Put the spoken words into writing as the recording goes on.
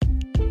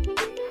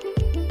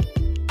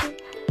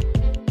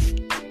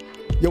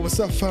Yo, what's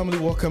up, family?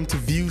 Welcome to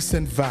Views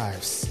and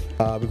Vibes.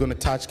 We're going to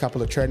touch a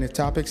couple of trending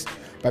topics,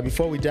 but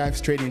before we dive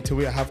straight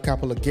into it, I have a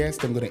couple of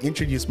guests. I'm going to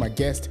introduce my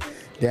guest,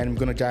 then I'm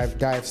going to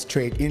dive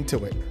straight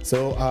into it.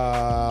 So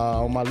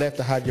on my left,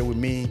 I have you with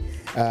me,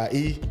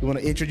 E. You want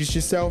to introduce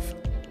yourself?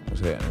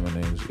 What's happening?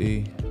 My name is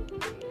E.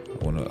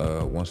 I want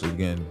to once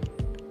again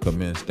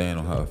come in and stand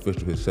on how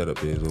official his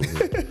setup is over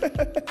here.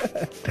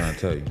 Trying to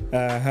tell you.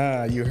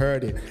 You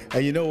heard it.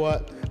 And you know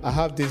what? I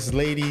have this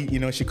lady,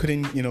 she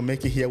couldn't,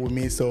 make it here with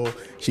me, so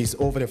she's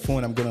over the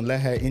phone. I'm going to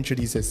let her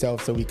introduce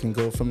herself so we can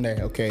go from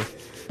there, okay?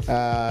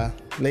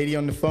 Lady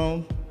on the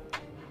phone.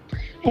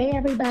 Hey,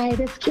 everybody,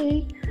 this is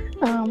Key.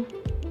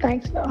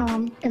 Thanks for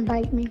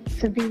inviting me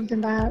to Views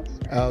and Vibes.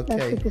 Okay.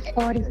 Let's get this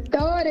party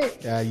started.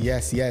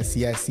 Yes.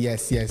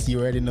 You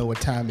already know what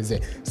time is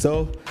it.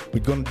 So we're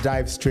going to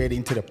dive straight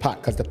into the pot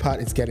because the pot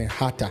is getting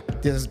hotter.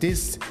 There's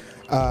this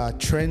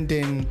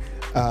trending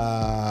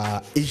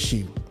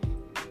issue.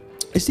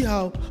 You see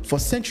how for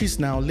centuries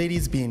now,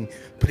 ladies been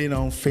putting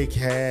on fake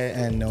hair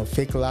and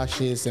fake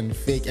lashes and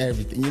fake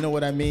everything. You know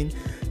what I mean?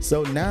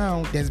 So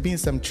now there's been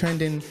some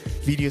trending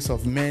videos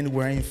of men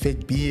wearing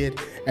fake beard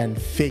and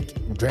fake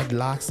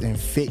dreadlocks and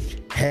fake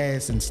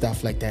hairs and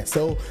stuff like that.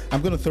 So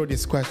I'm gonna throw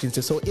this question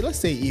to. So let's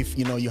say if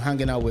you're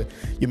hanging out with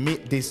you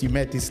met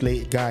this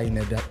late guy in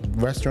a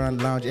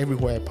restaurant, lounge,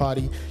 everywhere,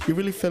 party. You're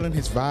really feeling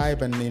his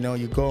vibe, and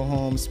you go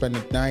home, spend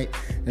the night,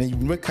 and you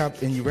wake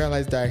up and you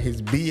realize that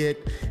his beard,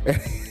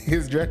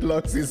 his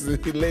dreadlocks is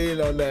laying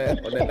on the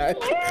night.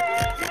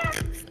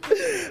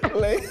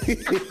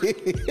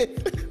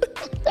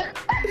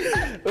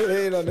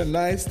 Laying on the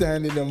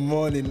nightstand in the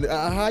morning.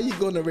 How you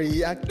gonna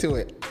react to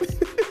it?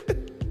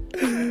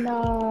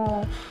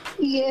 No.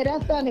 Yeah,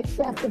 that's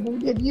unacceptable.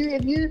 If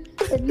you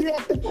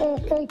have to pull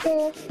fake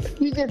hair,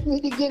 you just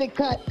need to get it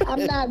cut.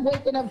 I'm not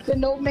waking up to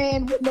no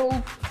man with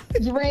no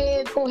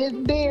dreads or his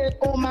beard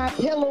on my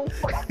pillow.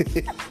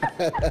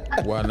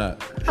 Why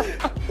not?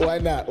 Why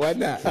not?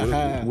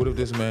 What if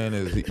this man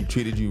he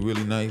treated you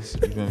really nice?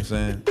 You know what I'm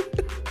saying?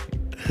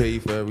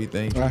 Paid for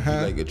everything.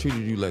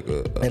 Treated you like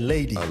a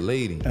lady. A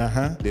lady.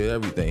 Did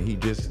everything. He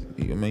just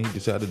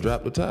had to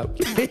drop the top.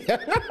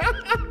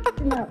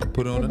 No.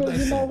 Put it on the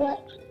nice. You know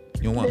what?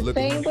 You don't want to look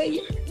at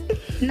me?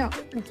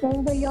 The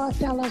same way y'all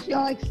tell us,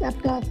 y'all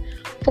accept us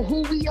for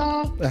who we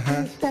are.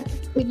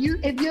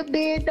 If your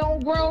beard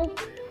don't grow,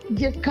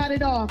 just cut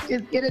it off.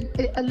 Just get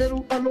a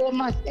little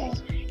mustache.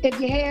 If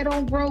your hair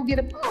don't grow, get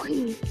a bald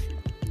head.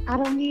 I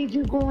don't need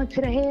you going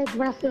to the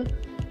hairdresser,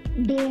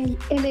 being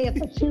in there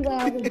for 2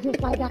 hours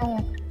just like I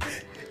am.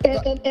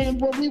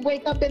 And when we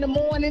wake up in the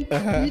morning,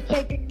 you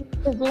take it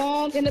as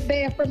long in the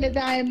bathroom as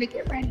I am to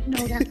get ready.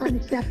 No, that's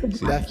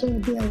unacceptable. I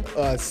can't do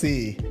it.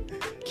 See.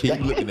 Kid,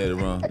 you looking at it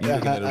wrong. You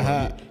looking at it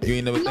wrong. You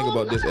ain't never think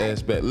about this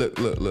aspect.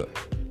 Look.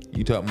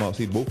 You talking about,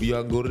 see, both of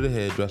y'all can go to the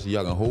hairdresser.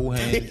 Y'all can hold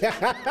hands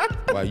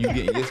while you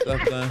getting your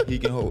stuff done. He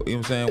can hold, you know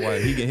what I'm saying? While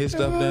he getting his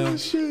stuff done.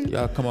 Shoot.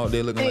 Y'all come out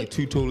there looking like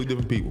two totally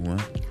different people,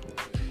 man.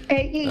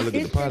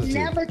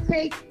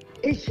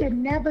 It should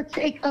never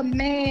take a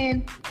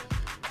man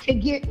to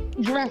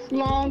get dressed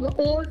longer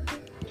or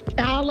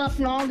style up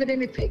longer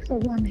than it takes a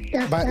woman.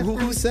 But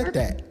who said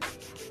that?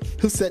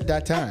 Who said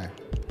that time?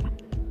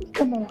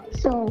 Come on.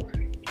 So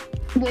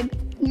when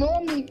you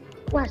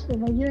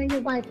and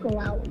your wife go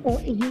out, or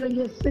you and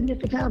your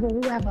significant other,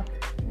 whoever,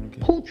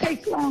 who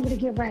takes longer to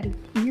get ready?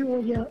 You or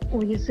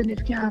your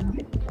significant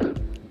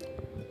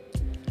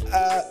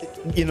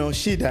other?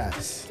 She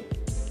does.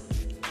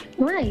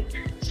 Right.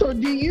 So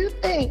do you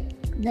think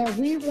that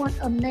we want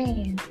a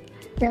man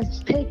that's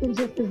taking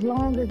just as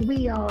long as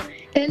we are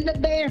in the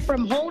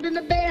bathroom, holding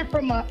the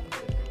bathroom up?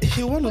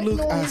 You want to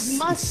look as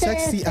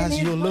sexy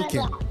as you're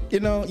looking.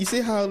 You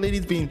see how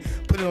ladies been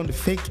putting on the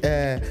fake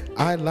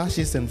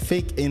eyelashes and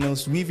fake,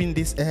 weaving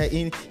this hair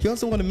in. He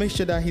also want to make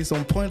sure that he's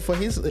on point for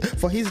his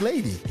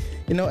lady.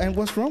 And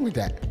what's wrong with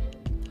that?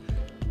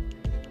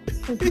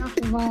 There's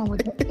nothing wrong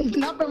with it. There's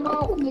nothing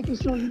wrong with making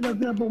sure you look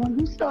good, but when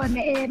you starting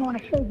to add on a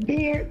fake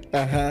beard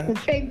and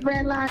fake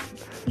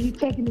dreadlocks, you're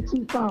taking it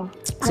too far.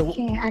 So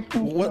I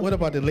can't. What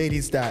about the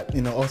ladies that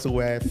also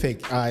wear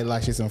fake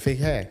eyelashes and fake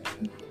hair?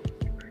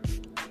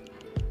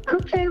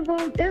 Okay,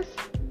 well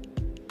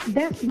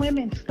that's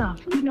women's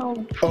stuff.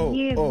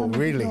 Oh,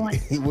 really?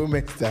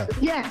 Women's stuff.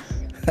 Yes.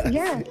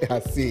 I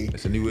see.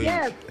 It's a new age.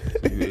 Yes.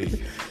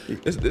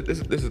 It's a new age.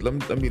 This is. Let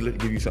me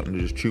give you something to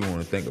just chew on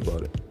and think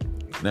about it.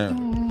 Now,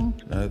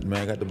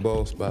 man got the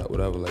bald spot,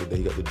 whatever, like that.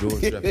 He got the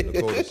George Jefferson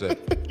cul-de-sac,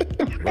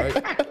 right?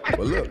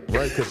 But look,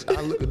 right, because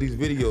I look at these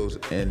videos,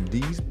 and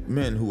these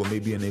men who are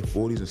maybe in their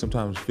 40s and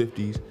sometimes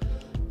 50s,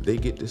 they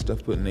get this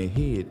stuff put in their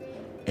head,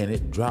 and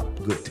it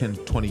dropped good 10,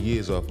 20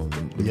 years off them.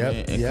 The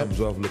man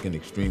comes off looking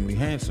extremely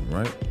handsome,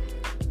 right?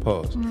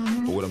 Pause.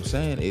 But what I'm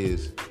saying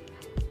is,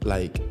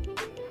 like,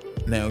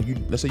 now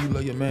let's say you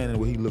love your man and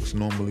where he looks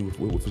normally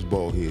with his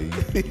bald head,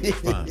 it's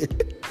fine.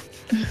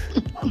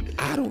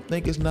 I don't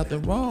think it's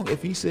nothing wrong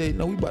if he said,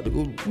 no, we about to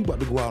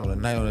go out on a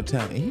night on the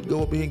town, and he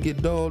go up here and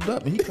get dolled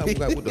up, and he come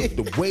back with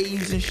the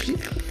waves and shit.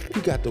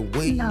 He got the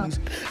waves, No.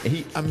 and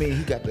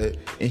he got the,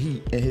 and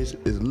his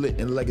is lit,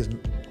 and like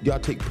y'all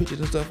take pictures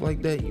and stuff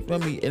like that. You feel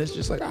me? And it's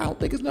just like I don't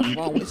think it's nothing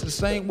wrong with it. It's the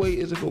same way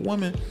as if a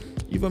woman,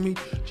 you feel me?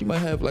 She might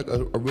have like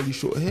a really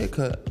short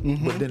haircut,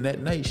 but then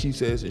that night she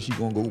says that she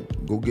gonna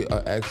go get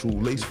an actual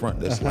lace front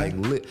that's like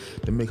lit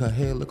to make her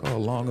hair look all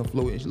long and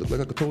flowy, and she look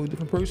like a totally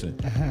different person.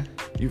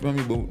 You feel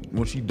me? But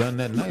when she done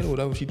that night or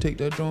whatever, she take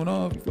that joint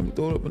off, you feel me?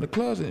 Throw it up in the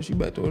closet, and she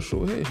back to her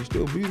short hair. She's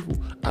still beautiful.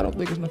 I don't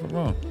think there's nothing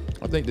wrong.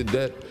 I think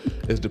that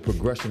is the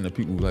progression that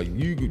people like.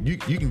 You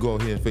can go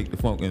out here and fake the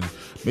funk, and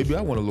maybe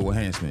I want a little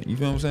enhancement. You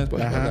feel what I'm saying?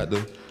 But I got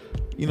the,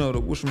 you know,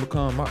 the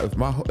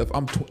whatchamacallit. If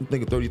I'm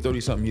thinking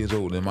 30 something years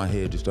old, and my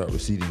hair just start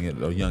receding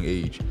at a young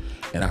age,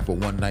 and for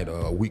one night or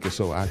a week or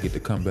so, I get to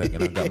come back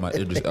and I got my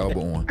Idris Elba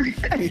on.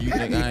 You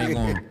think I ain't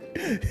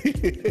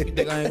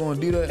gonna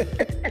do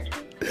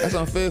that? That's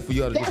unfair for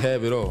y'all to just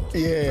have it all.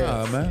 Yeah.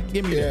 Nah, man.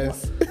 Give me that.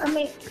 I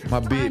mean,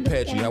 My beard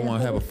patchy. I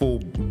want to have a full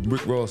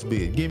Rick Ross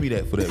beard. Give me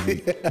that for that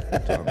week.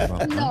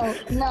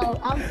 No,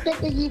 I'm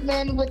sick of you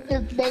men with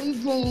this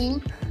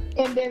Beijing,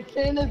 and then as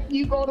soon as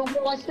you go to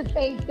wash your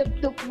face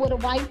with a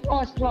white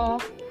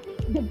washcloth,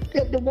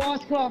 the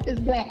washcloth is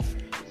black.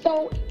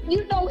 So,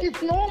 you know,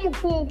 it's normal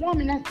for a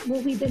woman. That's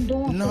what we've been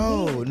doing.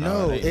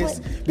 No. It's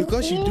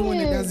because you're doing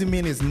it doesn't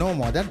mean it's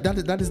normal.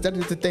 That is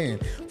the thing.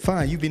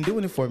 Fine, you've been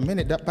doing it for a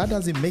minute. That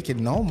doesn't make it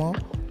normal.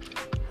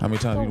 How many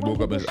times you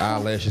woke up and his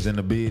eyelashes in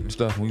the bed and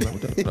stuff? When you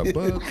like, what up,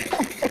 bug?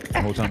 The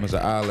whole time it's an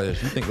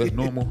eyelash. You think that's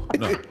normal?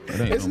 No, it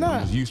ain't It's normal.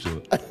 not. We're just used to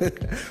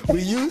it.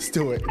 We used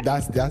to it.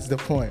 That's the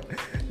point.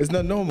 It's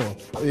not normal,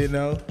 you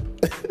know.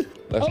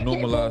 Let's Okay,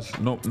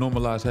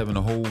 normalize having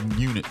a whole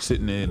unit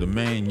sitting there, the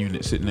man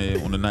unit sitting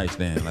there on the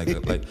nightstand, like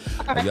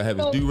y'all have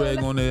his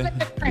do-rag on there,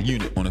 the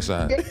unit on the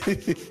side.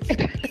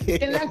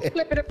 And let's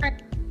flip it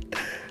around.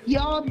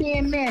 Y'all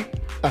being men.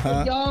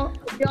 If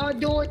y'all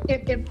do it,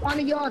 if one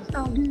of y'all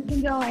start losing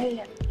your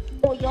hair,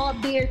 or y'all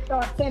beard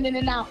start thinning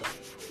it out,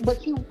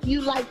 but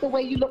you like the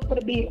way you look for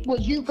the beard,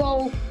 would you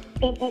go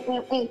and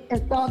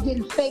start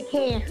getting fake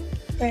hair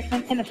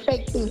and a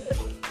fake beard?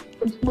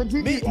 Would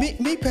you do that?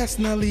 Me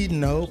personally,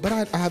 no. But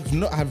I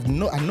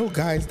know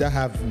guys that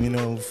have, you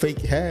know,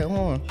 fake hair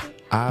on.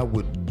 I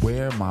would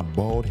wear my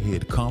bald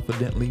head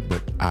confidently,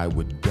 but I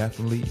would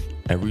definitely,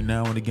 every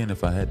now and again,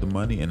 if I had the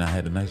money and I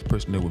had a nice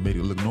person that would make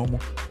it look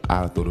normal,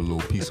 I would throw the little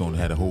piece on and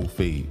had a whole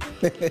fade.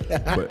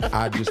 But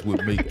I just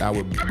would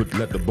would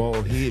let the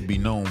bald head be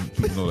known.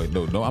 People know, like,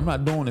 no, I'm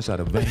not doing this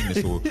out of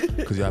vainness or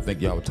because y'all think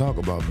y'all would talk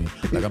about me.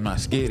 Like, I'm not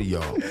scared of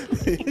y'all.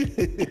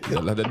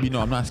 Let that be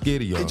known, I'm not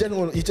scared of y'all.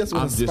 You just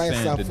want I'm to just spice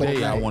saying up for the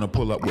today I night. want to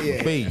pull up with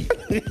the fade.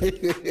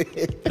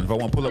 And if I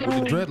want to pull up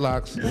with the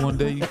dreadlocks one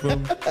day, you feel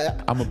me?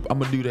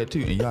 I'm gonna do that too,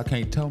 and y'all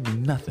can't tell me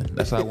nothing.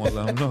 That's how I want to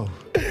let them know.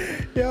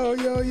 Yo.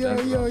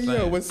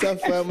 saying. What's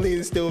up, family?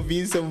 It's still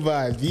Views and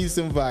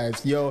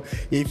Vibes. Yo,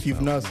 if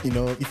you're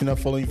not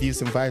following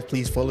Views and Vibes,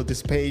 please follow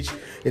this page.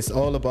 It's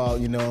all about,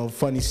 you know,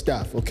 funny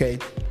stuff, okay?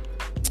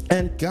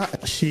 And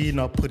God, she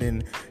not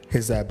putting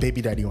his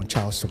baby daddy on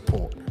child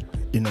support,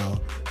 you know,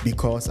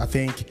 because I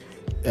think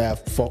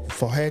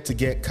for her to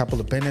get a couple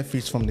of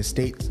benefits from the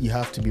state,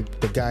 the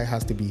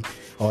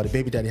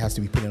baby daddy has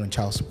to be putting on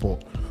child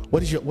support.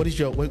 What is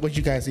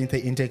you guys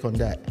intake on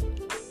that?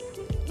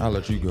 I'll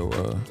let you go.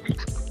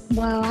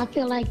 Well, I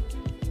feel like,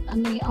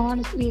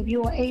 honestly, if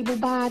you're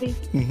able-bodied,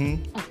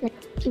 I think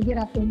you should get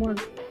up and work.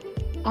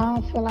 I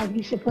don't feel like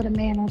you should put a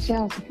man on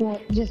child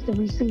support just to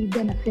receive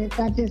benefits.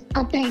 I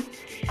think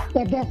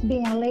that's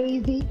being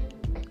lazy.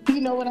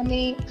 You know what I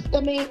mean?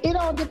 It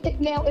all depends.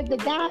 Now, if the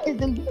guy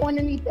isn't doing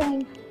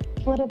anything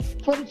for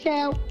the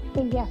child,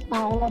 then yes, by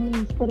all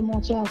means, put him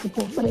on child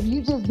support. But if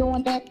you're just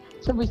doing that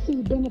to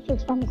receive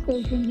benefits from the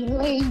state, then you're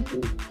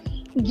lazy.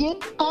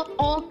 Get up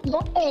off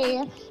your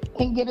ass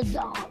and get a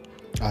job.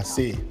 I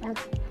see.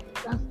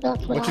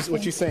 That's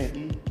What you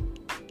saying?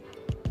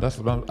 That's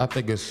what I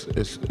think.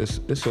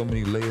 It's so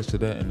many layers to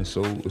that, and it's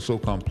so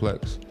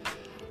complex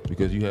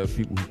because you have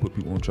people who put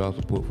people on child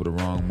support for the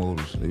wrong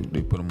motives.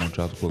 They put them on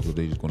child support because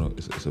they just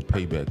it's a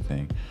payback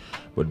thing.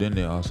 But then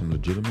there are some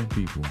legitimate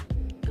people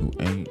who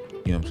ain't.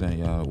 You know what I'm saying?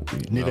 Y'all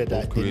Needed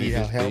that. They need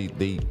help.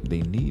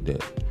 They need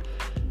that.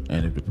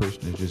 And if the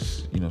person is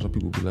just, you know, some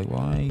people be like, well,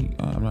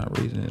 I'm not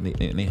raising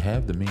it. And they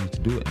have the means to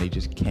do it, and they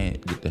just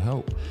can't get the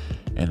help.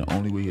 And the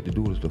only way you have to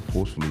do it is to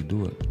forcefully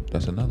do it.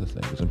 That's another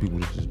thing. Some people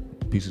just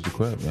pieces of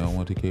crap. They don't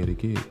want to take care of their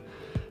kid.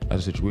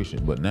 That's a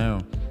situation. But now,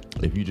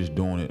 if you're just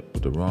doing it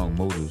with the wrong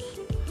motives,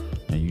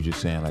 and you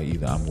just saying like,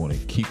 either I'm going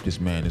to keep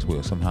this man this way,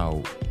 or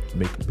somehow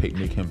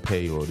make him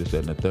pay, or this,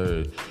 that, and the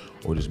third,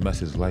 or just mess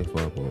his life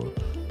up, or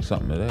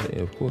something like that.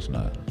 Yeah, of course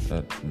not.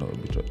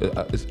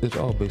 It's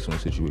all based on the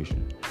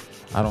situation.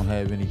 I don't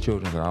have any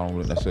children, so I don't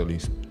really necessarily.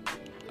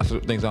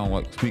 Things I don't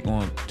like speak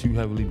on too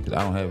heavily because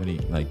I don't have any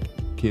like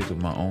kids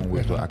of my own,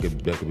 which that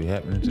could be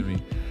happening to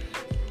me,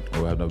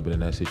 or I've never been in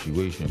that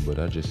situation. But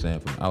I just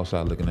saying from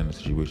outside looking in the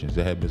situations,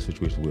 there have been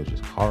situations where it's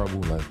just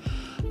horrible. Like,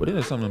 but then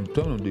there's some of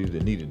them dudes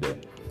that needed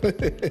that.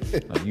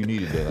 Like you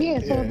needed that. Like, Yeah,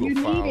 so if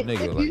you foul need it,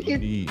 nigga, like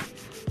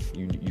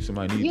you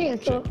somebody needs. Yeah,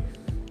 that so check.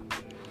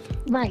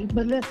 Right,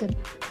 but listen,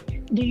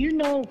 do you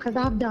know, because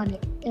I've done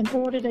it, in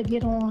order to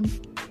get on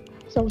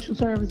social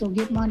service or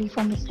get money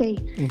from the state,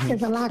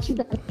 there's a lot you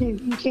got to do.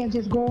 You can't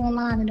just go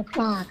online and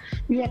apply.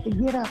 You have to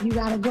get up, you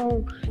got to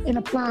go and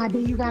apply,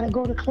 then you got to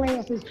go to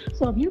classes.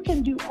 So if you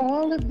can do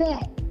all of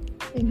that,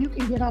 then you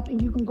can get up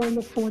and you can go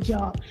look for a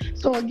job.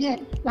 So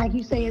again, like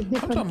you say, it's I'm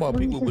different. talking about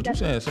people, but you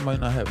saying somebody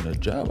not having a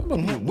job. I'm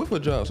talking about with a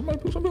job. Some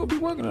people be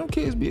working, them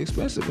kids be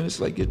expensive, and it's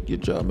like your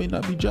job may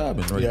not be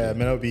jobbing, right? Yeah, it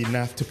may not be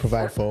enough to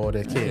provide for all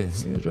their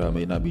kids. Yeah, your job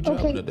may not be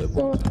jobbing at that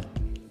so point.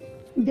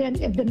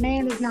 then if the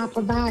man is not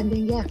providing,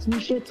 then yes, you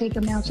should take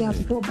him out child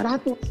support. But I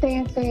thought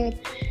Stan said,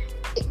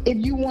 if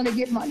you want to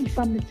get money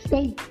from the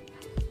state,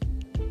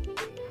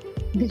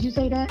 did you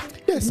say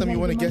that? Yeah, you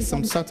want to get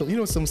some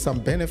subtle, some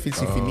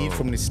benefits if you need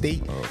from the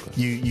state.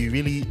 Okay. You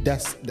really,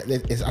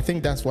 I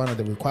think that's one of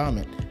the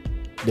requirements.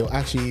 They'll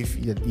actually, if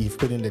you've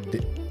put in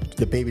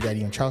the baby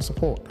daddy on child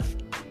support.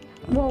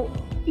 Well,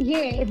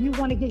 yeah, if you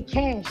want to get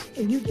cash,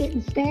 if you're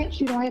getting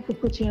stamps, you don't have to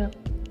put your.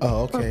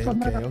 Oh, okay.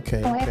 Don't have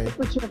to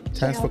put your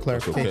Thanks for child-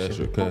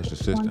 clarification. Cash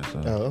assistance.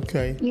 Oh,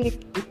 okay.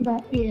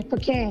 Yeah, for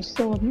cash.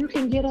 So if you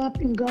can get up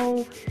and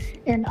go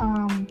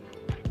and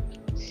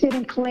sit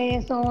in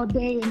class all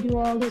day and do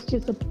all this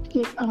just to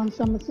get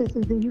some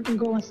assistance, then you can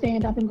go and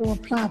stand up and go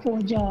apply for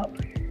a job.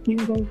 You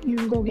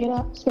can go get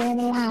up,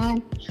 stand in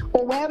line,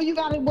 or whatever you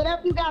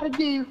gotta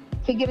do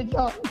to get a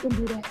job, you can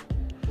do that.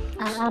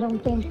 I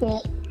don't think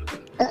that.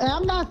 And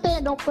I'm not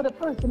saying don't put a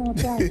person on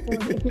child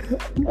support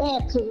if you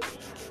have to,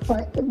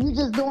 but if you're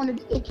just doing it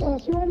in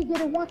cash, you only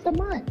get it once a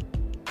month.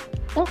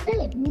 That's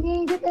it. You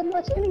ain't get that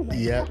much anyway.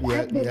 Yeah.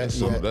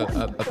 So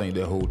I think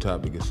that whole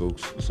topic is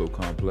so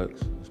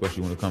complex,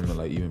 especially when it comes to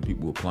like even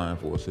people applying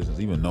for assistance,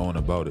 even knowing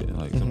about it. And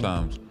like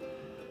sometimes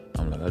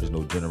I'm like, I just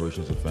know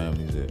generations of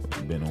families that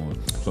have been on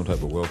some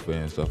type of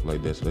welfare and stuff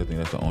like that. So I think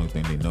that's the only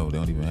thing they know. They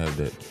don't even have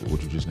that,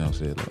 what you just now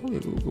said. Like, oh, yeah,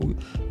 go.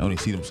 They only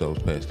see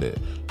themselves past that,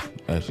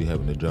 actually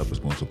having a job that's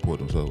going to support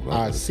themselves.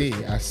 I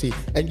see.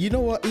 And you know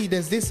what, E?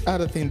 There's this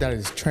other thing that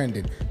is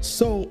trending.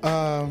 So,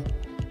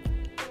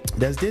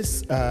 there's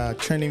this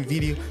trending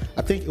video.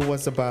 I think it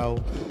was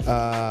about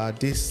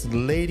this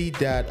lady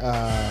that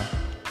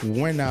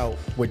went out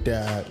with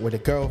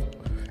a girl.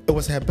 It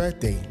was her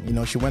birthday.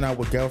 She went out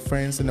with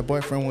girlfriends and the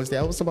boyfriend was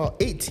there. It was about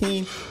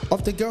 18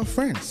 of the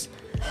girlfriends.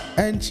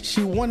 And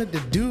she wanted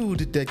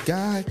the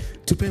guy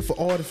to pay for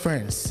all the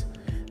friends.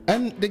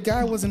 And the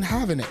guy wasn't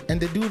having it. And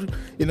the dude,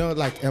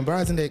 like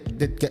embarrassing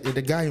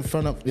the guy in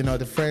front of,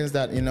 the friends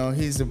that,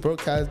 he's a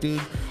broke ass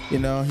dude. He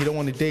don't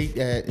want to date,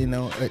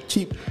 a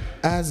cheap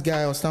ass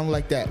guy or something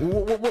like that.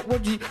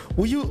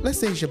 Will you, let's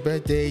say it's your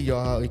birthday,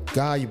 your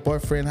guy, your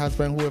boyfriend,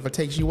 husband, whoever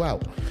takes you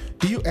out.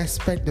 Do you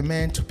expect the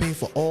man to pay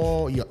for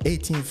all your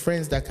 18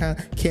 friends that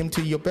came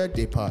to your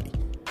birthday party?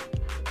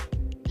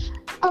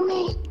 I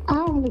mean, I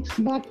don't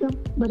expect him,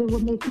 but it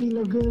would make me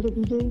look good if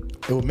he do.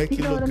 It will make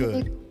you look good.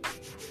 I mean?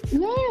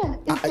 Yeah,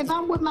 if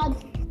I'm with my,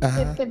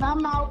 if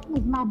I'm out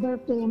with my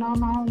birthday and all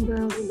my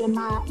homegirls, and then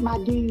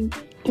my dude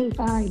pay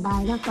for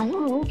everybody, that's like,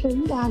 oh, okay,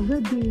 you got a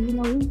good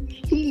dude,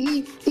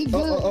 he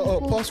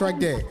good. Pause right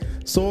there.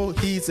 So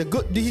he's a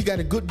good dude. He got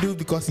a good dude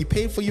because he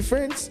paid for your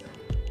friends?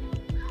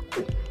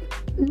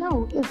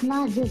 No, it's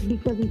not just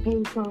because he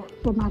paid for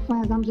my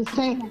friends. I'm just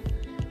saying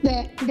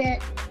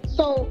that.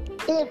 So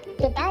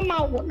if I'm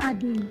out with my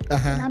dude,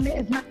 and I mean,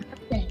 it's not my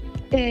thing,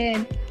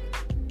 and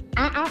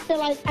I feel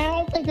like I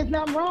don't think there's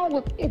nothing wrong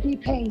with if he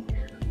pays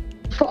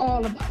for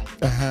all of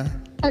us.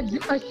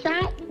 A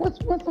shot? What's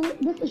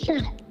a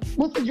shot?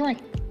 What's a drink?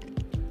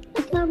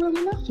 It's not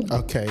really nothing.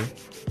 Okay.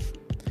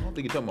 I don't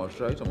think you're talking about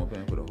straight. You're talking about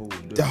paying for the whole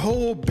bill. The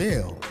whole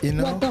bill,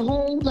 Like the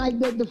whole, like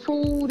the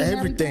food and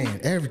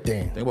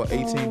everything. Think about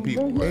 18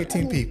 people, right?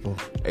 18 people.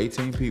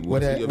 18 people.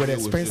 With an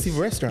expensive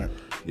restaurant.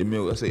 Your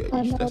meal, let's say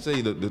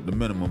the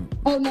minimum.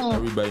 Oh no.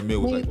 Everybody's meal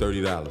was like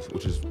 $30,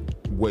 which is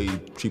way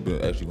cheaper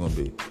than actually gonna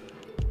be.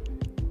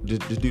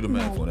 Just do the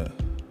math on that.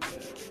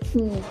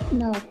 Yeah,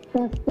 no,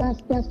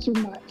 that's too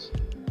much.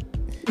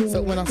 Yeah,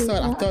 So when I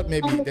thought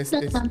maybe this.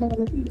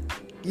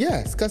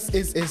 Yes, because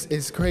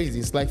it's crazy.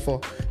 It's like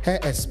for her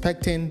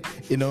expecting,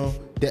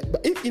 that.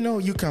 But if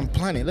you can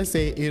plan it, let's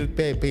say,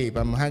 babe,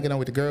 I'm hanging out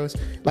with the girls.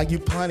 Like you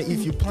plan it.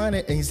 If you plan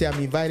it and you say, I'm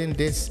inviting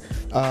this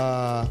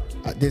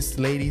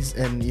ladies,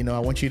 and I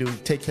want you to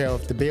take care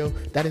of the bill.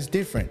 That is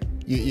different.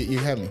 You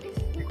have me.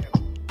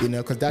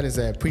 Because that is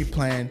a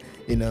pre-planned,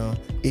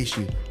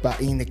 issue. But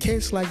in a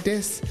case like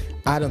this,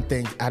 I don't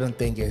think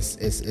it's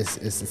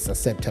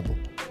acceptable.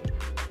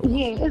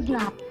 Yeah, it's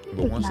not.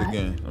 But once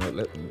again,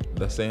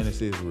 let's say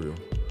this is real.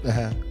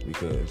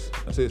 Because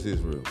I say this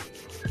is real.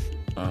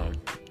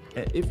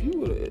 And if you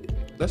would,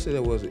 let's say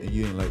that wasn't,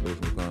 you didn't like those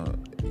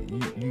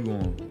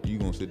you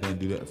gonna sit there and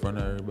do that in front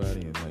of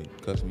everybody and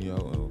like cuss me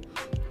out or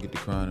get to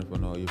crying in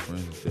front of all your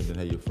friends and then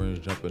have your friends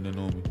jumping in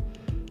on me.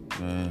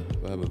 Man,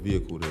 if I have a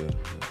vehicle there,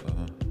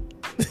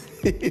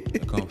 the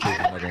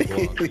conversation not gonna go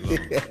on too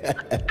long.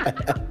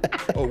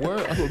 Oh, word?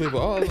 I'm supposed to pay for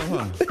all of them,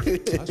 huh?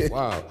 That's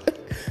wild.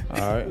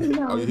 All right.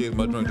 No. All you hear is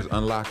my drink just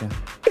unlocking.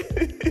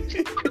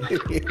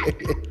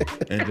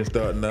 And just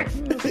starting up.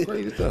 That's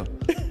crazy stuff.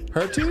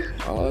 Her too?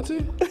 All her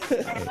too?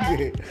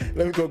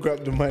 Let me go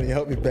grab the money.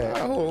 Help me back.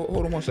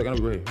 Hold on 1 second. I'll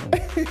be ready.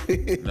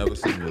 Never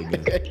see me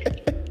again.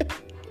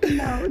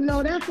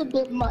 No, that's a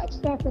bit much.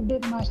 That's a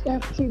bit much.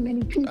 That's too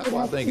many people. That's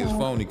why I think it's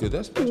phony, because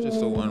that's just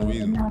so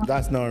unreasonable.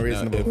 That's not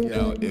unreasonable.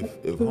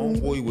 If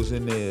homeboy was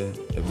in there,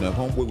 if now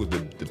homeboy was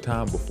the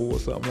time before or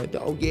something like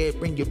that, oh yeah,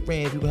 bring your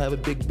friends, you can have a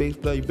big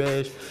baseball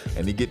bash,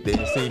 and he get there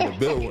and seen the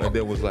bill, and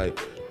then was like,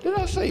 did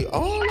I say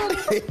all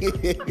of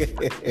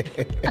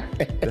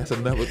it? That's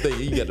another thing.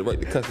 You got the right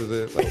to cuss his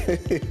ass out.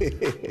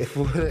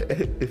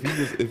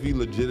 If he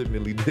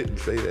legitimately didn't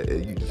say that,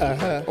 and you just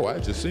like, oh, I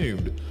just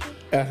assumed.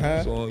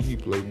 That's on you,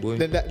 Playboy.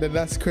 Then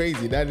that's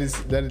crazy. That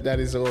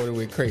is all the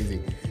way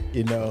crazy.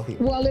 You know.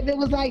 Well, if it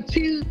was like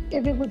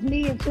if it was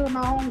me and two of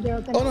my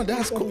homegirls. Oh no,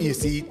 that's cool. You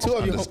see, two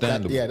of your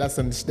yeah, that's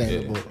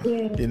understandable.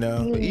 Yeah. You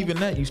know. But even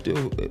that,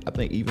 I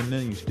think even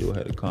then you still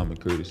had a common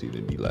courtesy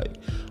to be like,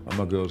 oh,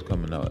 my girl's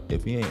coming out.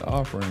 If he ain't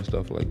offering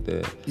stuff like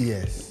that,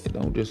 yes,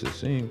 don't just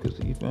assume, because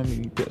you feel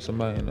me, you put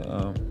somebody in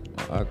an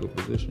awkward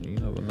position, you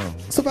never know.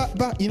 So,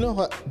 but you know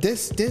what?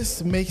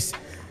 This makes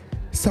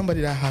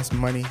somebody that has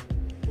money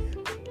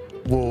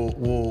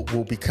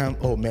will become,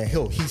 oh man,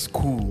 he's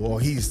cool, or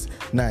he's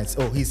nice,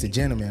 oh, he's a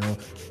gentleman. Or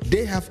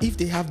if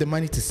they have the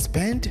money to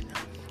spend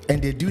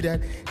and they do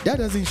that, that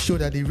doesn't show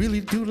that they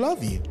really do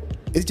love you.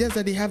 It's just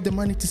that they have the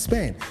money to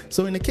spend.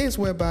 So in the case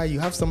whereby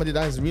you have somebody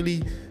that is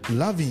really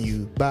loving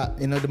you, but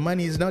the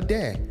money is not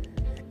there,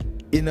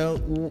 how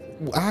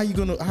are you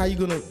gonna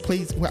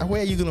place?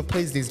 Where are you gonna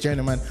place this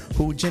gentleman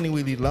who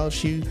genuinely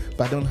loves you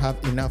but don't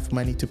have enough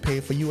money to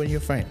pay for you and your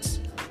friends?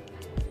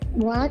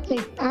 Well, I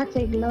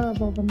take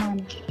love over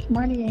money.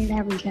 Money ain't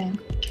everything.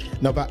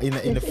 No, but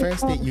in the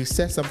first date, you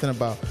said something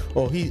about,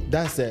 you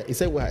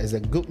said what? Is a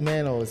good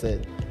man, or is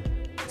it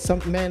some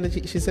man that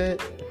she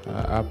said?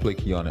 I play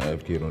Kiana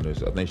advocate on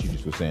this. I think she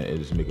just was saying it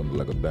just make him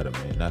like a better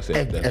man. Not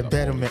saying a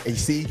better man. You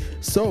see,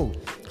 so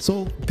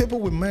people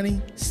with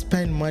money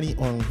spend money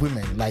on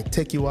women, like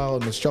take you out on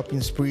the shopping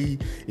spree,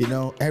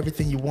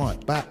 everything you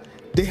want. But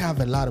they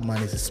have a lot of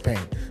money to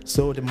spend,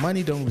 so the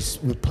money don't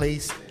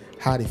replace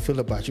how they feel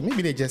about you.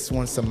 Maybe they just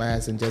want some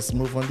ass and just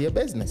move on their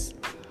business,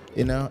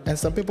 And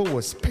some people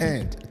will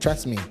spend,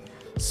 trust me,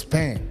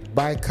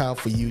 buy a car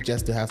for you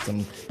just to have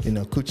some,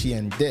 coochie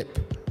and dip,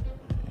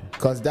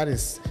 because that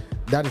is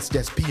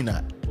just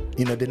peanut.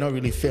 They're not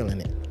really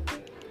feeling it.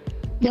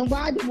 Then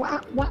why?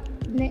 Now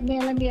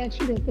let me ask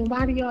you this. Then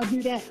why do y'all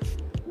do that?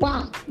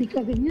 Why?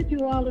 Because if you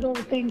do all of those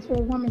things for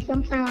a woman,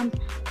 sometimes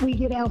we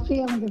get our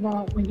feelings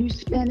involved when you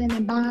spending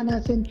and buying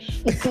us and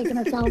taking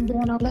us out and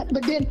doing all that.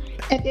 But then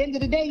at the end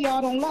of the day,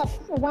 y'all don't love us.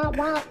 So why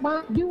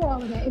do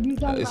all of that if you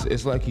don't love us?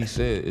 It's like he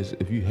said.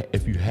 If you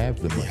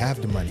have the money, you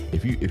have the money.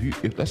 If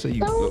let's say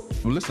you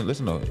listen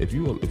though. If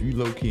you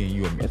low key and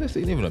you let's say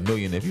even $1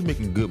 million, if you're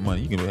making good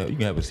money, you can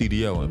have a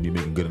CDL and be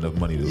making good enough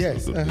money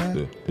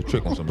to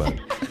trick on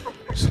somebody.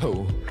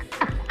 So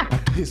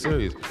I'm dead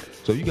serious.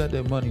 So you got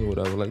that money or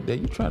whatever like that,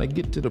 you trying to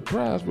get to the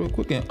prize real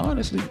quick, and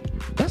honestly,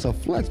 that's a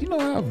flex. You know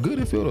how good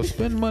it feel to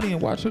spend money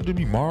and watch her to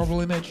be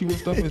marveling at you and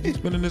stuff as you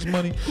spending this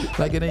money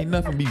like it ain't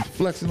nothing, be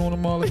flexing on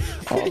them all that.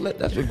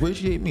 That's what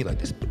ingratiate me. Like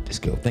this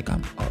girl think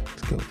I'm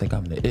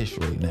the ish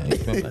right now. You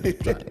feel me?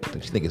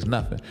 She think it's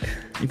nothing.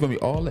 You feel me?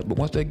 All that, but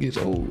once that gets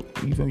old,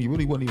 you feel me? You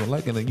really wasn't even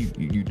liking her.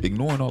 You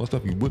ignoring all the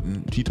stuff you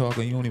wouldn't. She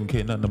talking, you don't even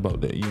care nothing about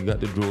that. You got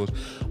the drawers.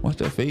 Once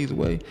that fades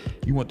away,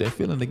 you want that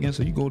feeling again.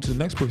 So you go to the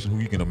next person who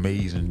you can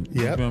amaze and.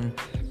 Yep. You feel me?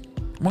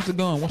 Once it's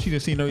gone, once you done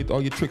seen all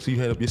your tricks you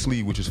had up your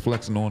sleeve, which is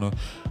flexing on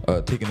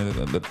her, taking her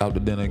out to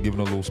dinner, giving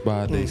her a little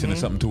spa day, sending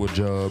something to a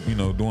job,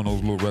 doing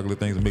those little regular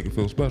things to make it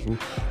feel special.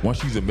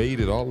 Once she's made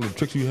it, all the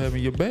tricks you have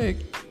in your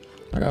bag,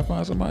 I gotta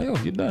find somebody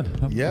else. You're done.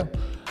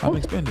 I'm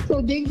expended.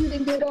 So then you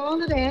done did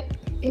all of that,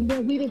 and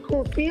then we didn't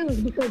caught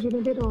feelings because you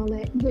done did all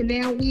that. But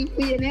now we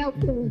in our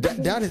feelings.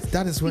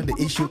 That is when the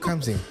issue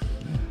comes in.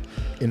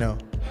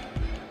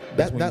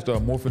 That's when you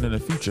start morphing in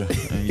the future.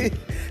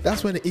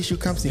 That's when the issue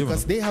comes in,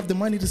 because they have the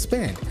money to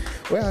spend.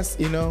 Whereas,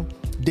 they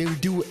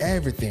do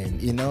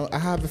everything. I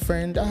have a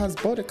friend that has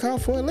bought a car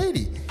for a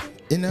lady.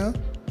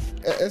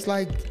 It's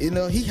like,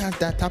 he has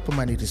that type of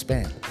money to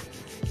spend.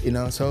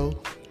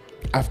 So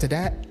after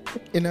that,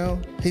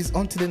 he's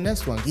on to the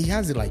next one. He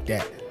has it like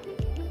that.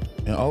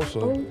 And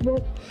also when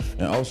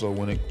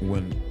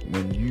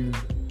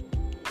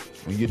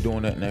you're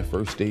doing that in that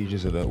first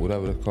stages of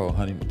whatever they call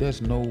honeymoon,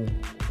 there's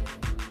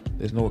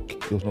no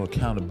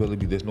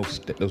accountability. There's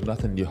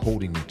nothing you're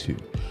holding me to.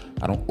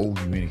 I don't owe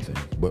you anything,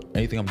 but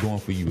anything I'm doing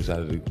for you is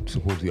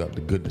supposedly out of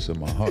the goodness of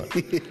my heart.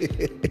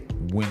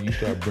 When you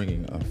start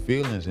bringing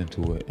feelings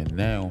into it, and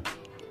now,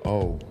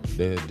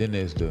 then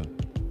there's the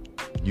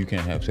you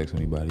can't have sex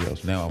with anybody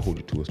else. Now I hold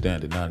you to a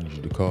standard. Now I need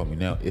you to call me.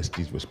 Now it's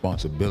these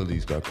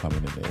responsibilities start coming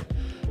in there,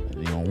 and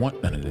you don't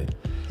want none of that.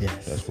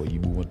 Yes. That's where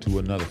you move into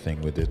another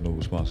thing where there's no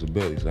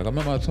responsibilities. Like I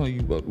remember I was telling you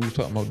about, we was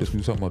talking about this. We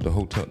was talking about the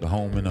hotel, the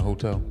home in the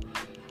hotel.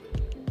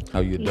 How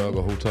you dug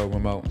a hotel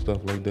room out and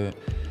stuff like that.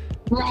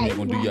 Right. You ain't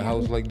gonna do your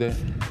house like that.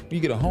 You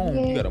get a home,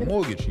 you got a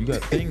mortgage, you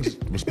got things,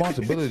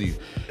 responsibilities.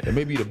 It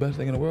may be the best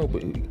thing in the world,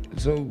 but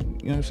so, you know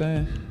what I'm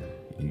saying?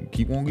 You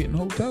keep on getting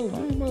hotels. I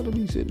ain't about to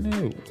be sitting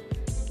there.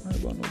 I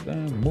ain't about no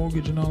damn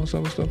mortgage and all this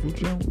other stuff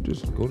with you. We'll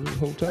just go to the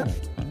hotel.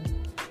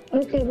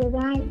 Okay, but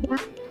why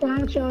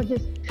don't y'all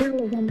just tell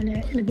a woman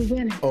that in the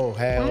beginning? Oh,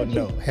 hell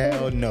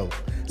no.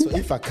 So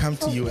if I come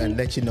to you and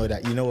let you know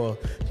that, you know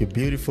what, you're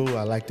beautiful,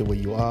 I like the way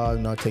you are,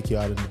 and I'll take you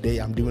out on the date,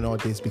 I'm doing all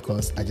this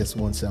because I just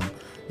want some,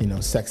 you know,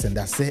 sex and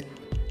that's it.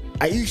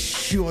 Are you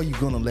sure you're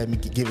going to let me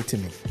give it to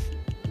me?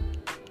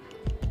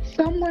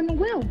 Someone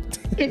will.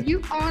 If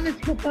you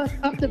honest with us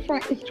up the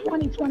front, it's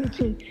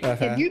 2022.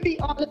 If you be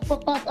honest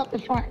with us up the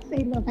front,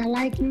 say, look, I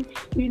like you.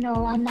 You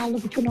know, I'm not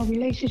looking for no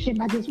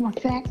relationship. I just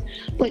want sex.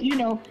 But, you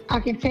know,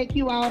 I can take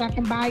you out. I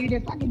can buy you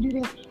this. I can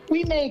do this.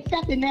 We may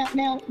accept it now.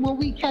 Now, will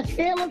we catch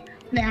feelings?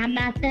 Now, I'm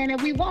not saying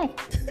that we won't.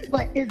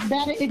 But it's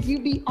better if you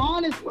be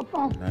honest with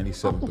us.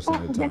 97% of the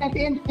time. Then at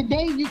the end of the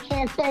day, we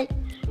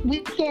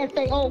can't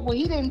say, oh, well,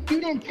 you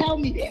didn't tell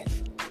me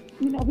this.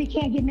 You know, we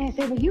can't get mad and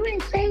say, well, you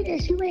didn't say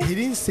this. He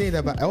didn't say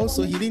that, but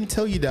also he didn't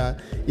tell you that,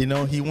 you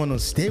know, he want to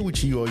stay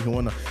with you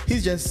or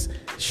he's just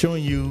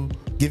showing you,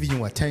 giving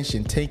you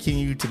attention, taking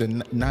you to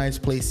the nice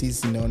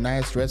places, you know,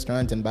 nice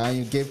restaurants and buying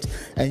you gifts,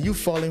 and you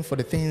falling for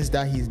the things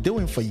that he's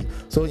doing for you.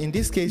 So in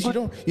this case,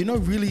 you're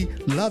not really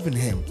loving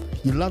him.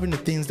 You're loving the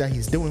things that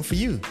he's doing for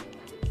you.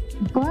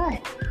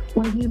 But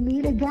when you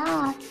meet a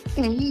guy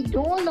and he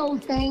doing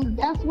those things,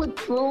 that's what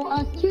draw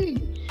us to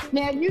you.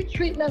 Now, if you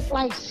treating us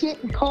like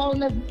shit and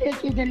calling us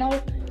bitches and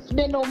don't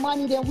spend no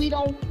money, then we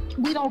don't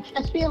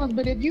catch feelings.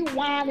 But if you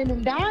whining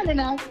and dining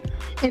us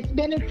and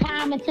spending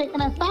time and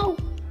taking us out,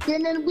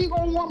 then we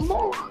gonna want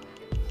more.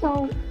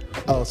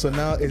 So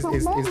now is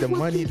the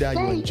money that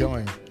you're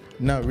enjoying,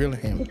 not really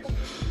him.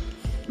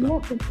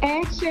 Listen,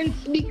 actions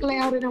speak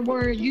louder than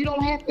words. You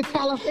don't have to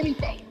tell us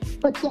anything,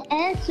 but your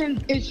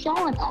actions is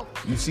showing us.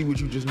 You see what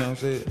you just now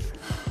said?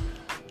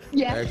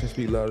 Yeah. Actions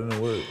speak louder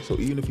than words. So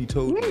even if he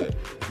told you that,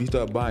 if he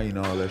start buying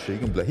all that shit, he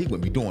gonna be like, he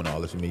wouldn't be doing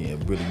all this for me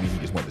and really mean he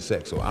just want the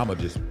sex. So I'ma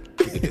just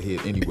take it to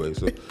head anyway.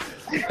 So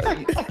he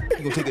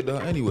gonna take it to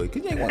her anyway,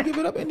 cause you ain't gonna give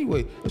it up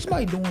anyway. If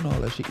somebody doing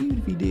all that shit, even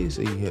if he did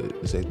say he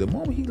had sex, the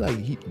moment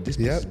this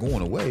is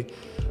going away,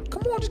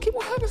 come on, just keep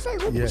on having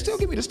sex. Still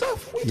give me the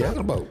stuff. What you talking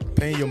about?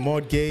 Paying your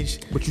mortgage,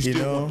 but you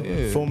still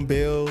phone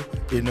bill,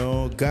 you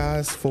know,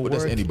 gas for work. But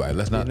that's anybody.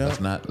 Let's not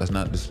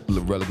just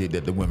relegate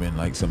that to women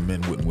like some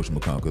men wouldn't wish them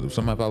a cause. Because if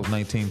I was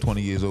 19,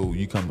 20 years old,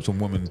 you come some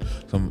women,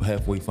 some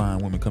halfway fine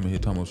women coming here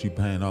talking about she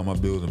paying all my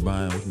bills and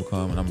buying wish them a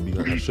cause, and I'm gonna be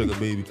like a sugar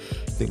baby.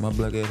 Think my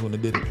black ass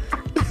wouldn't have did it.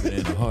 And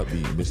in a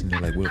heartbeat, missing there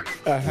like, what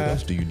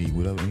else do you need?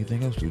 Whatever,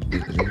 anything else? Is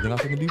there anything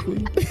else I can do for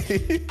you?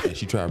 And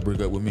she tried to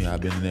break up with me.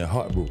 I've been in there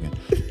heartbroken.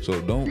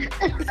 So don't.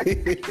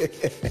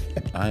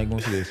 I ain't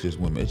gonna say it's just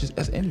women. It's just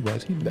that's anybody.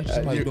 It's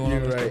somebody doing all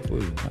that stuff for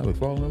you. I would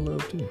fall in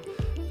love too.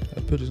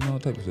 Have pictures and all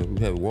type of stuff.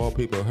 We have a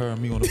wallpaper of her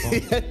and me on the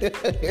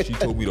phone. She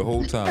told me the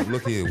whole time,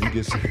 look here,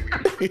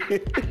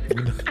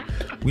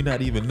 we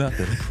not even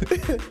nothing.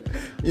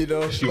 You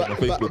know, she on the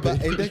Facebook but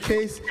page.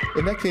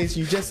 in that case,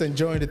 you just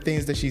enjoying the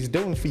things that she's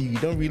doing for you. You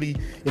don't really,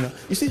 you know.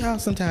 You see how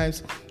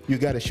sometimes you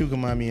got a sugar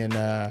mommy and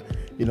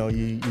you know,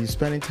 you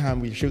spending time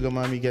with your sugar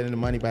mommy, getting the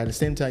money, but at the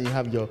same time you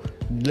have your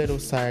little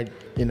side,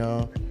 you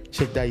know,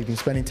 chick that you've been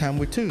spending time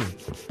with too.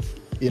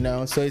 You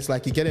know, so it's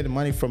like you're getting the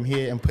money from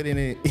here and putting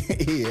it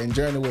here,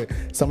 enjoying it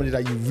with somebody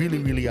that you really,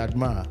 really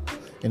admire.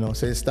 You know,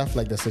 so it's stuff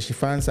like that. So she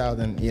finds out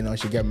and, you know,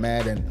 she get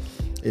mad and,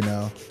 you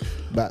know,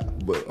 but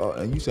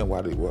and you said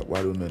why do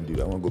men do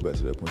that? I want to go back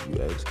to that point you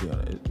asked,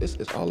 Kiana.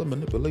 It's all a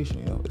manipulation,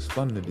 you know. It's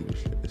fun to do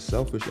this shit. It's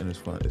selfish and it's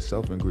fun. It's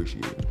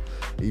self-ingratiating.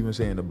 Even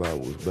saying the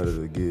Bible is better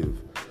to give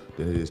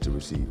than it is to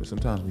receive. And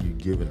sometimes when you're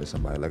giving to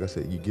somebody, like I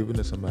said, you're giving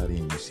to somebody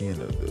and you're seeing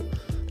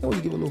you know,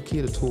 you give a little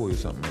kid a toy or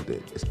something like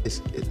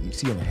that. You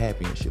see them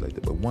happy and shit like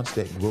that. But once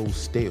that grows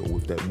stale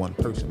with that one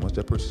person, once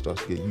that person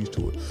starts to get used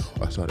to it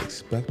or start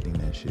expecting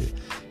that shit,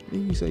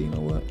 then you say, you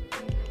know what?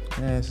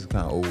 This is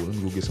kind of old. Let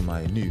me go get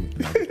somebody new.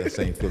 And I get that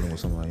same feeling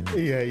with somebody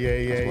new. Yeah.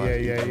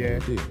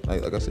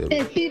 Like I said.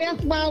 And see,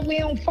 that's why we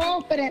don't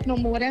fall for that no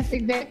more. That's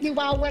exactly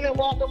why women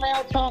walk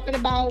around talking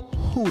about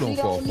who don't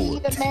fall for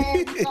it. A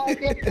man,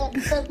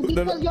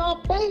 because y'all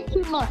play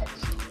too much.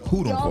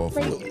 Who don't fall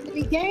for it?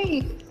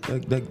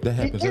 That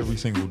happens every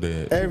single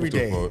day. Every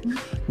day.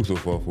 Who so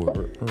fall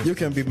for it? You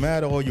can be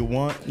mad all you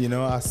want. You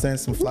know, I send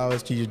some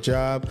flowers to your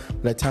job.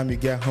 By the time you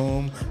get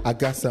home, I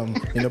got some,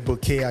 you know,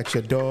 bouquet at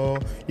your door.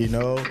 You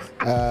know,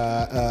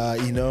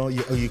 you know,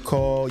 you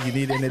call, you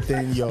need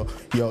anything. You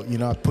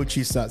know, I put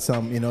you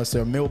some, you know,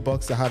 so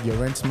mailbox. I have your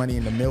rent money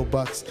in the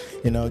mailbox.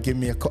 You know, give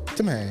me a call.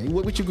 Man,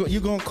 what you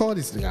gonna call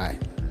this guy?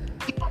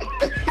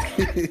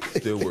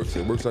 Still works.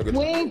 It works like a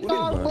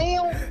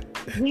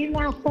we're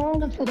not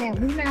falling for that.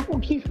 We're not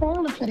gonna keep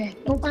falling for that.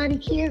 Nobody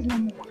cares no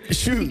more.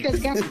 Shoot. Because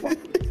guess what?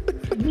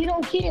 We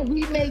don't care.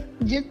 We make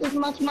just as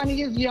much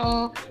money as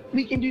y'all.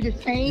 We can do the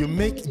same. You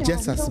make thing.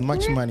 just We as don't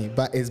much care. money,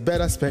 but it's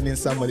better spending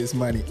somebody's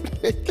money.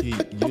 Key,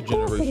 your course it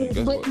generation, is,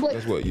 guess but- what?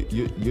 Guess what?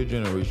 Your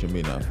generation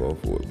may not fall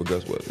for it, but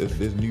guess what?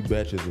 There's new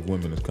batches of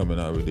women that's coming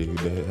out every day who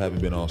they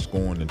haven't been all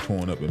scorned and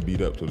torn up and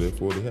beat up, so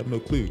therefore they have no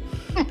clue.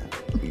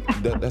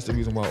 That's the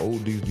reason why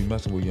old dudes be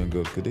messing with young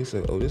girls, because they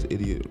say, oh, this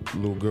idiot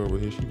little girl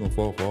right here, she gonna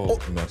fall for all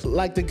this mess.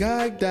 Like the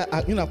guy that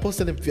I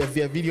posted a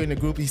video in the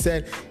group. He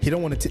said he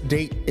don't want to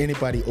date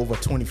anybody over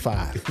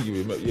 25. You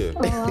remember? Yeah.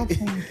 Oh, okay.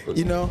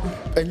 You know,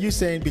 and you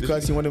saying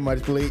because you want to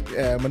manipulate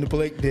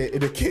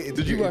the kids.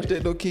 Did you watch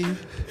that though, Key?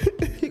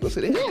 He gonna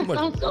say they have too Yes,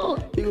 I much. saw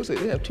it. He gonna say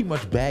they have too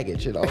much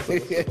baggage and all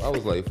that stuff. I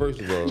was like, first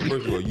of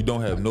all, you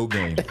don't have no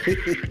game.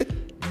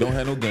 You don't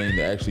have no game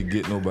to actually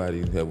get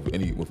nobody to have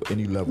with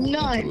any level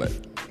None. of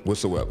intellect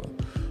whatsoever.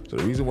 So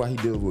the reason why he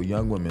deals with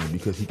young women is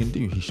because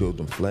he shows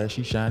them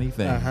flashy, shiny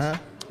things. Uh-huh.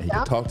 He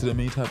can talk to them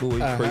any type of way,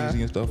 crazy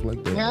and stuff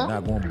like that. Yeah.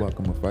 Not going to buck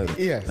them or fight them.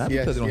 Yes, not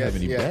because yes, they don't have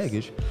any yes.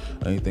 baggage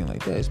or anything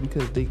like that. It's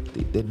because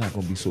they're not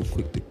going to be so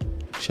quick to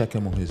check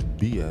him on his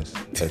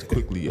BS as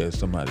quickly as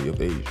somebody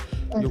of age.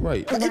 You're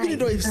right. But even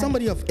though if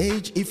somebody of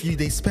age, if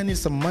they spending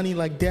some money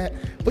like that,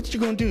 what you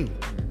gonna do?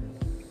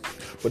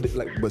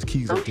 But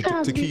Keys,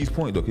 to Key's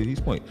point though,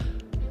 Key's point,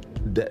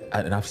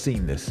 and I've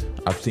seen this.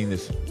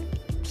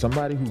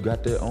 Somebody who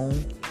got their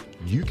own,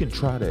 you can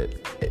try that.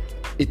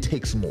 It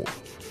takes more.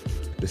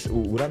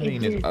 What I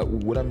mean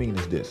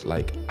is this.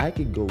 Like, I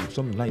could go,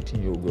 some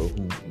 19-year-old girl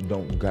who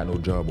don't got no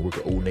job or work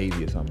at Old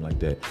Navy or something like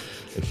that.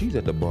 If she's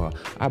at the bar,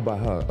 I buy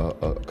her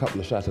a couple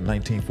of shots of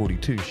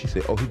 1942. She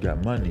said, oh, he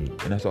got money,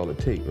 and that's all it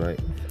takes, right?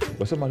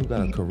 But somebody who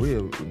got a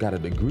career, got a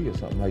degree or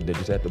something like that,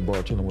 just at the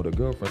bar chilling with a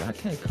girlfriend, I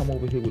can't come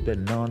over here with that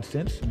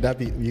nonsense. That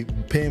be you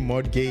paying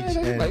mortgage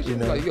and Like, you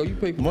know. like, yo, you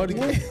pay for mortgage.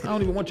 I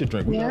don't even want your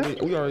drink. Yeah.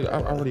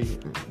 I already,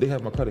 they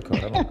have my credit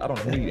card. I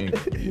don't need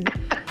anything.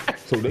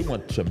 So they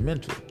want your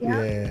mental.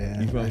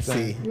 Yeah, You feel what I I'm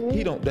saying?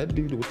 see. That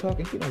dude that was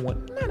talking, he don't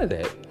want none of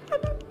that.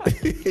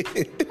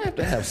 I have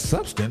to have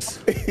substance.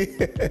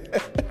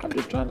 I'm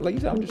just trying, like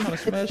you said, I'm just trying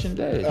to smash and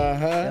dash.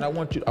 And I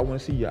want to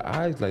see your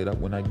eyes light up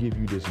when I give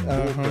you this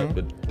bullcrap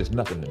that it's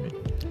nothing to me.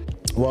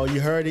 Well,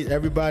 you heard it,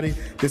 everybody.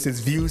 This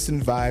is Views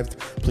and Vibes.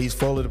 Please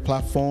follow the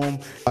platform.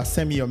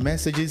 Send me your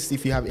messages.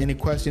 If you have any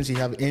questions, you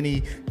have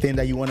anything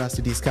that you want us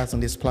to discuss on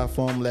this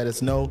platform, let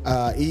us know.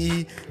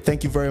 E,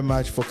 thank you very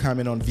much for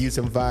coming on Views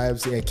and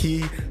Vibes.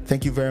 Key,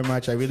 thank you very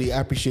much. I really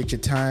appreciate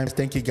your time.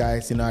 Thank you,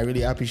 guys. I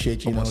really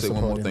appreciate you. I want to say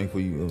one more thing for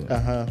you.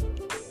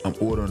 I'm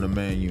ordering a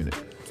man unit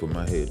for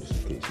my head,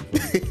 just in case.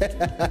 You feel me?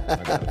 I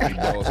got a few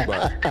ball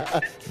spots.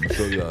 I'm gonna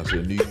show y'all. It's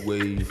a new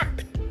wave.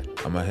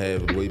 I'm gonna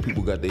have the way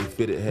people got their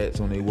fitted hats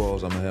on their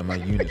walls. I'm gonna have my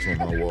units on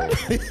my wall.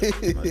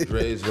 My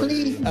dreads right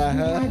Please,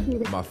 here.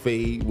 My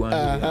fade one.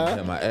 I'm gonna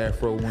have my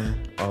afro one.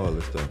 All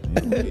this stuff.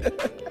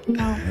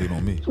 no. Hate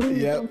on me.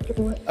 Please Yep. don't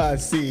do it. I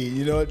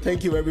see.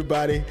 Thank you,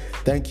 everybody.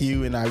 Thank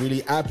you. And I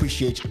really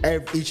appreciate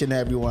each and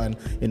every one.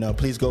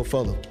 Please go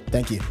follow.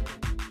 Thank you.